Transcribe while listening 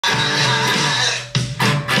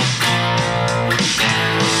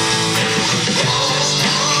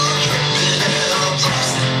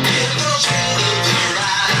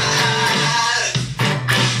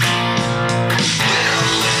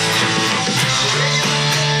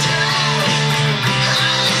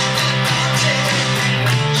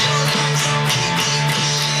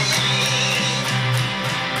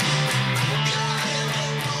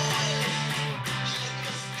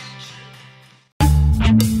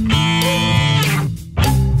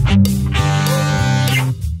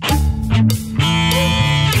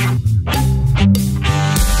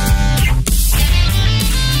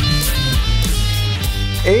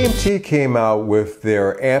AMT came out with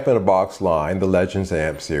their amp in a box line, the Legends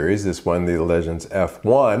amp series. This one, the Legends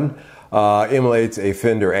F1, emulates a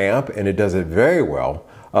Fender amp, and it does it very well.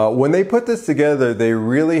 When they put this together, they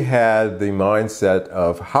really had the mindset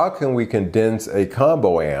of how can we condense a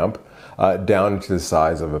combo amp down to the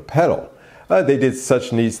size of a pedal. They did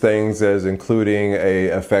such neat things as including a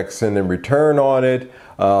effect send and return on it,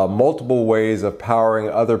 multiple ways of powering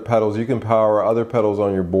other pedals. You can power other pedals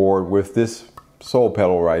on your board with this sole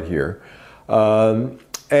pedal right here. And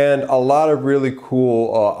a lot of really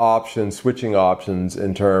cool options, switching options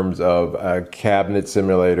in terms of a cabinet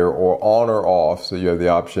simulator or on or off. So you have the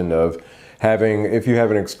option of having, if you have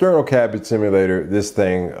an external cabinet simulator, this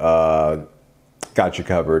thing got you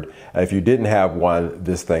covered. If you didn't have one,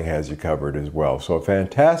 this thing has you covered as well. So a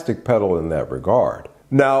fantastic pedal in that regard.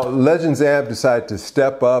 Now, Legends Amp decided to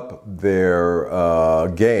step up their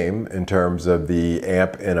game in terms of the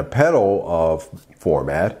amp in a pedal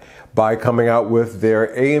format by coming out with their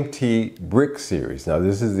AMT Brinks series. Now,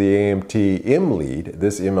 this is the AMT M-Lead.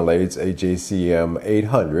 This emulates a JCM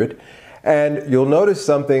 800. And you'll notice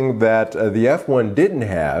something that the F1 didn't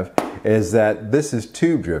have is that this is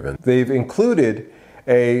tube driven. They've included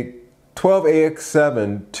a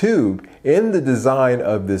 12AX7 tube in the design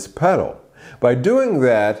of this pedal. By doing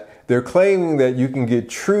that, they're claiming that you can get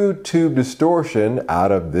true tube distortion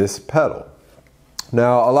out of this pedal.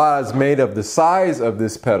 Now, a lot is made of the size of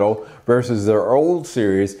this pedal versus their old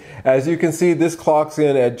series. As you can see, this clocks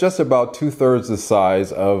in at just about 2/3 the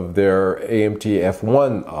size of their AMT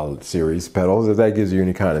F1 series pedals, if that gives you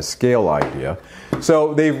any kind of scale idea.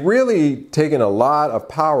 So they've really taken a lot of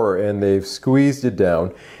power and they've squeezed it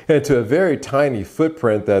down into a very tiny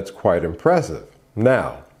footprint that's quite impressive.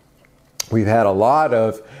 Now, we've had a lot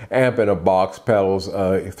of amp in a box pedals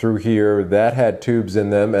through here that had tubes in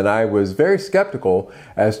them, and I was very skeptical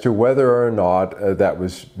as to whether or not that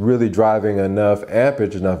was really driving enough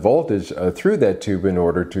ampage, enough voltage through that tube in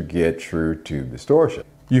order to get true tube distortion.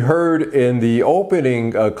 You heard in the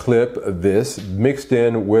opening clip this mixed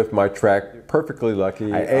in with my track Perfectly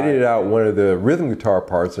Lucky. I edited out one of the rhythm guitar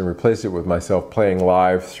parts and replaced it with myself playing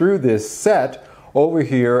live through this set over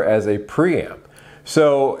here as a preamp.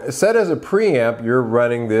 So set as a preamp, you're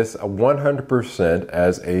running this 100%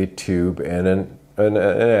 as a tube and an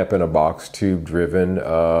amp in a box tube driven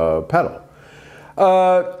pedal.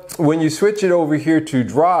 When you switch it over here to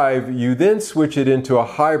drive, you then switch it into a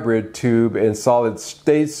hybrid tube and solid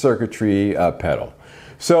state circuitry pedal.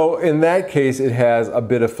 So in that case, it has a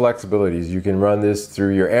bit of flexibilities. You can run this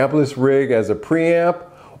through your ampless rig as a preamp,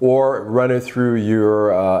 or run it through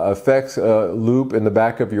your effects loop in the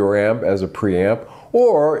back of your amp as a preamp,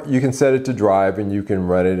 or you can set it to drive and you can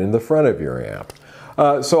run it in the front of your amp.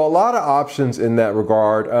 So a lot of options in that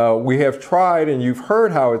regard. We have tried, and you've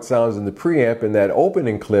heard how it sounds in the preamp in that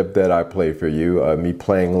opening clip that I played for you, me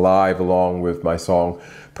playing live along with my song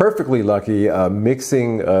Perfectly Lucky,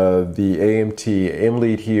 mixing the AMT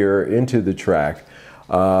M-Lead here into the track.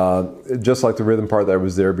 Just like the rhythm part that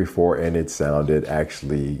was there before, and it sounded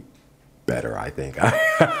actually better, I think.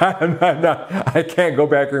 I can't go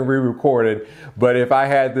back and re-record it, but if I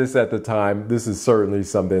had this at the time, this is certainly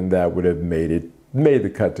something that would have made the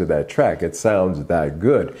cut to that track. It sounds that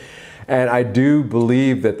good. And I do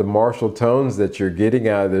believe that the Marshall tones that you're getting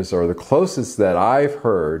out of this are the closest that I've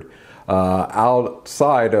heard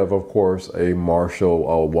outside of course, a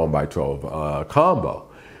Marshall 1x12 combo.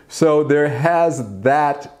 So there has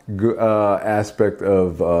that aspect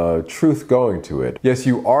of truth going to it. Yes,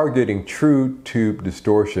 you are getting true tube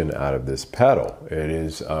distortion out of this pedal. It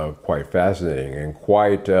is quite fascinating and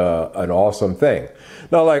quite an awesome thing.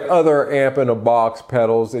 Now, like other amp in a box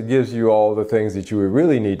pedals, it gives you all the things that you would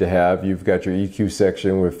really need to have. You've got your EQ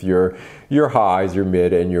section with your highs, your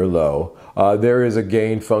mid, and your low. There is a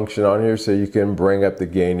gain function on here, so you can bring up the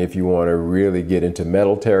gain if you want to really get into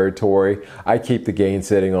metal territory. I keep the gain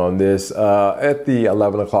setting on this at the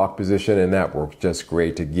 11 o'clock position, and that works just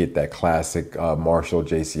great to get that classic Marshall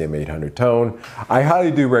JCM 800 tone. I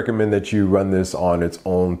highly do recommend that you run this on its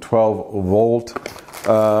own 12-volt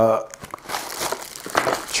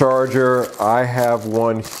charger. I have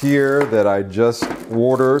one here that I just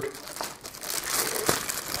ordered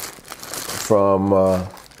from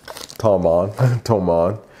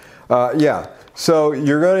Tomon. Yeah. So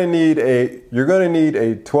you're going to need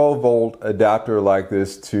a 12-volt adapter like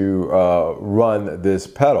this to run this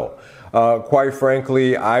pedal. Quite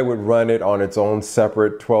frankly, I would run it on its own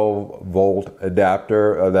separate 12-volt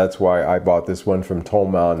adapter. That's why I bought this one from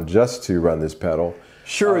Tomon, just to run this pedal.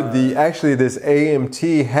 Sure, actually this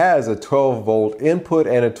AMT has a 12-volt input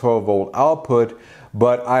and a 12-volt output,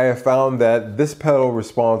 but I have found that this pedal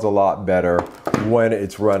responds a lot better when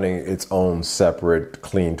it's running its own separate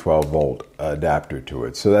clean 12 volt adapter to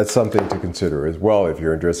it. So that's something to consider as well. If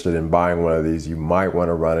you're interested in buying one of these, you might want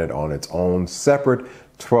to run it on its own separate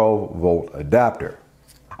 12 volt adapter.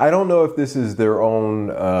 I don't know if this is their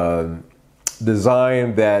own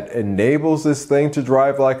design that enables this thing to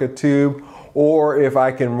drive like a tube, or if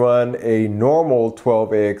I can run a normal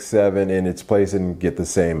 12AX7 in its place and get the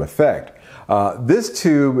same effect. This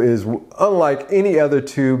tube is unlike any other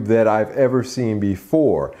tube that I've ever seen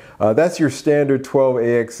before. That's your standard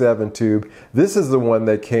 12AX7 tube. This is the one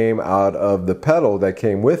that came out of the pedal that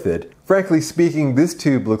came with it. Frankly speaking, this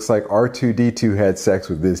tube looks like R2-D2 had sex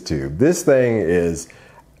with this tube. This thing is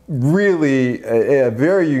really a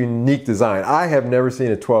very unique design. I have never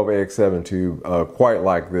seen a 12AX7 tube quite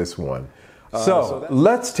like this one. So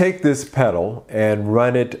let's take this pedal and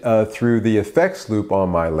run it through the effects loop on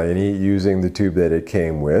my Laney using the tube that it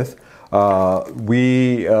came with.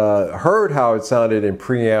 We heard how it sounded in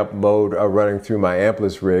preamp mode running through my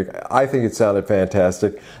ampless rig. I think it sounded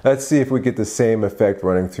fantastic. Let's see if we get the same effect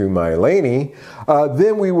running through my Laney.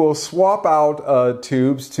 Then we will swap out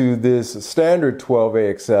tubes to this standard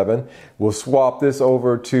 12AX7. We'll swap this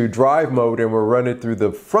over to drive mode and we'll run it through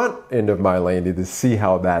the front end of my Laney to see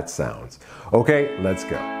how that sounds. Okay, let's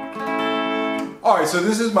go. All right, so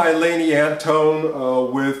this is my Laney amp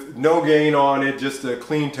tone with no gain on it, just a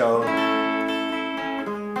clean tone.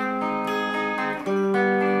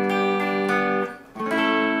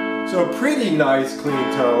 So a pretty nice clean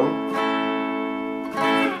tone.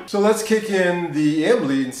 So let's kick in the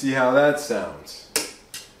M-Lead and see how that sounds.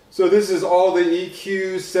 So this is all the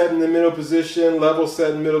EQs set in the middle position, level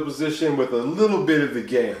set in middle position with a little bit of the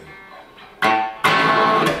gain.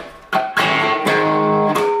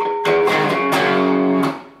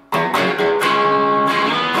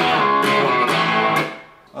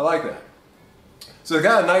 So it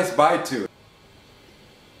got a nice bite to it.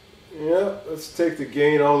 Yeah, let's take the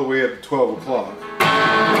gain all the way up to 12 o'clock.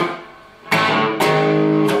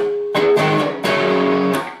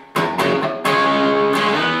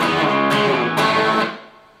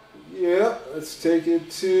 Yeah, let's take it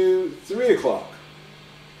to 3 o'clock.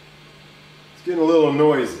 It's getting a little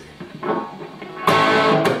noisy.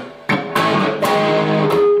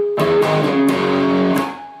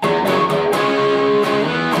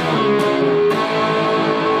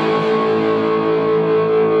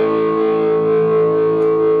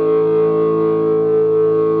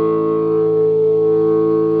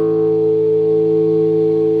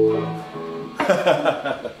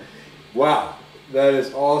 Wow, that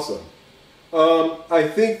is awesome. I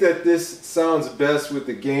think that this sounds best with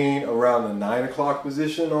the gain around the 9 o'clock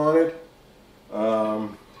position on it.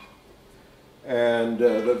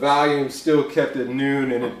 The volume still kept at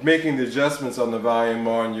noon, and making the adjustments on the volume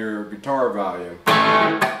on your guitar volume.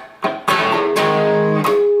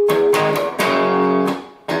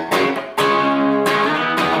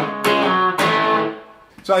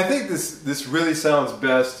 So I think this really sounds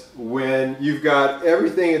best when you've got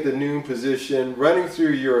everything at the noon position, running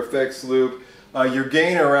through your effects loop, your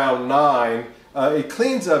gain around 9. It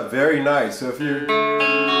cleans up very nice. So if you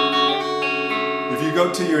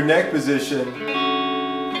go to your neck position,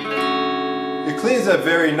 it cleans up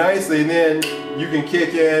very nicely, and then you can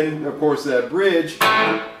kick in, of course, that bridge.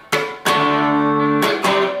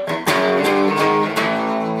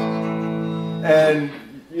 And,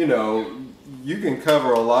 you know, you can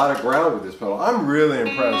cover a lot of ground with this pedal. I'm really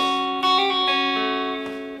impressed.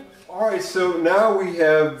 Alright, so now we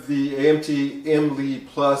have the AMT M-Lead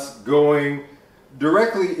Plus going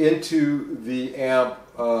directly into the amp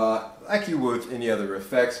like you would with any other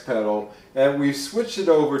effects pedal, and we've switched it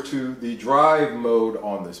over to the drive mode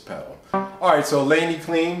on this pedal. Alright, so Laney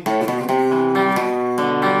clean.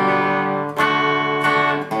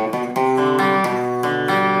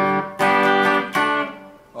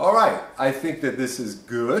 I think that this is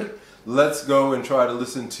good. Let's go and try to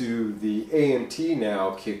listen to the AMT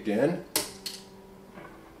now kicked in.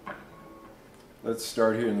 Let's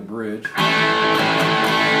start here in the bridge.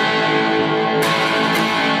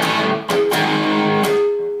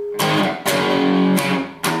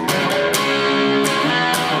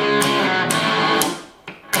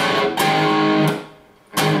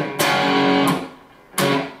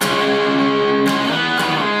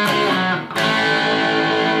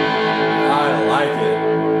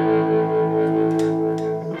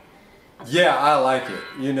 Yeah, I like it.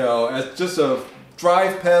 You know, as just a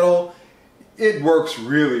drive pedal, it works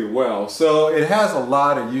really well. So it has a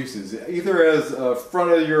lot of uses, either as a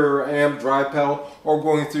front of your amp drive pedal or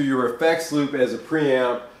going through your effects loop as a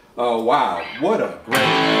preamp. Wow, what a great...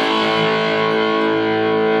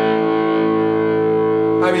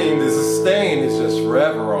 I mean, the sustain is just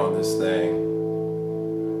forever on this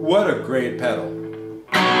thing. What a great pedal.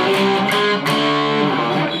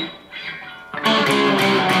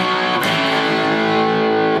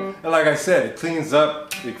 And like I said, it cleans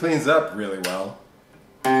up really well.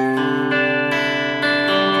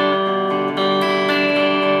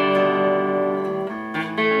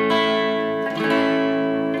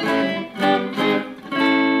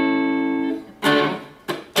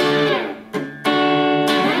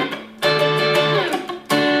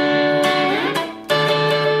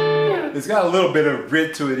 It's got a little bit of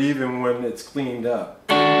grit to it even when it's cleaned up.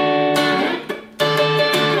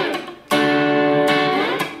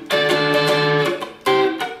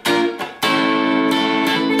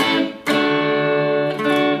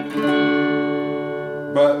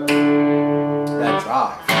 But that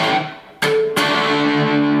drive.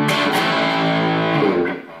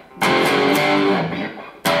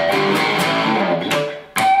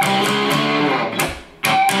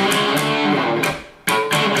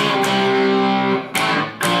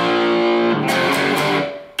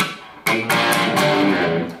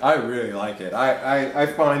 I really like it. I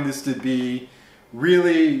find this to be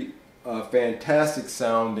really a fantastic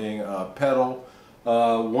sounding pedal.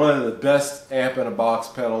 One of the best amp in a box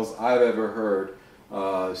pedals I've ever heard.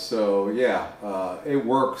 So yeah, it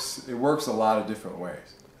works a lot of different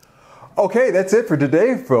ways. Okay, that's it for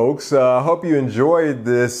today, folks. I hope you enjoyed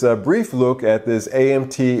this brief look at this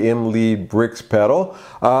AMT M-Lead Brinks pedal.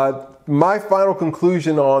 My final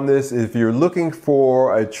conclusion on this, if you're looking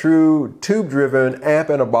for a true tube-driven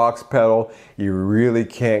amp-in-a-box pedal, you really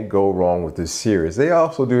can't go wrong with this series. They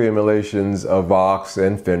also do emulations of Vox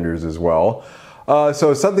and Fenders as well.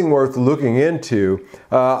 So it's something worth looking into.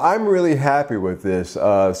 I'm really happy with this.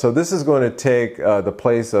 So this is going to take the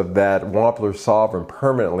place of that Wampler Sovereign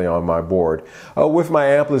permanently on my board. With my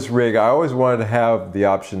ampless rig, I always wanted to have the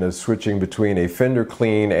option of switching between a Fender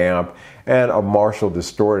Clean amp and a Marshall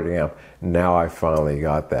distorted amp. Now I finally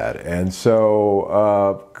got that. And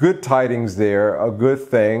so good tidings there, a good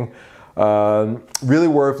thing. Really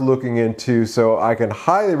worth looking into. So I can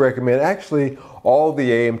highly recommend, actually, all the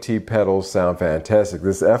AMT pedals sound fantastic.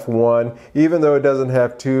 This F1, even though it doesn't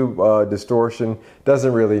have tube distortion,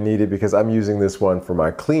 doesn't really need it because I'm using this one for my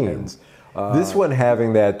cleans. This one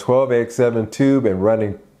having that 12x7 tube and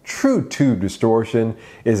running true tube distortion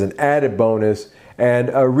is an added bonus and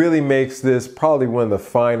really makes this probably one of the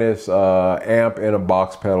finest amp in a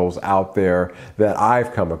box pedals out there that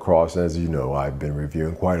I've come across. And as you know, I've been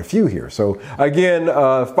reviewing quite a few here. So again,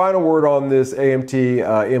 final word on this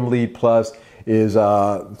AMT M-Lead Plus is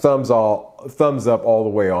thumbs up all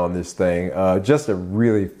the way on this thing. Just a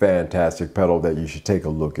really fantastic pedal that you should take a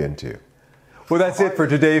look into. Well, that's it for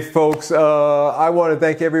today, folks. I want to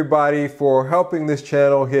thank everybody for helping this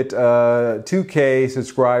channel hit 2K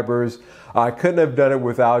subscribers. I couldn't have done it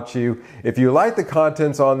without you. If you like the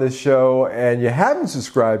contents on this show and you haven't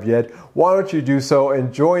subscribed yet, why don't you do so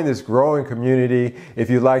and join this growing community. If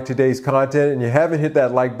you like today's content and you haven't hit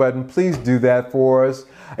that like button, please do that for us.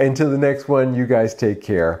 Until the next one, you guys take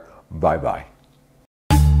care. Bye-bye.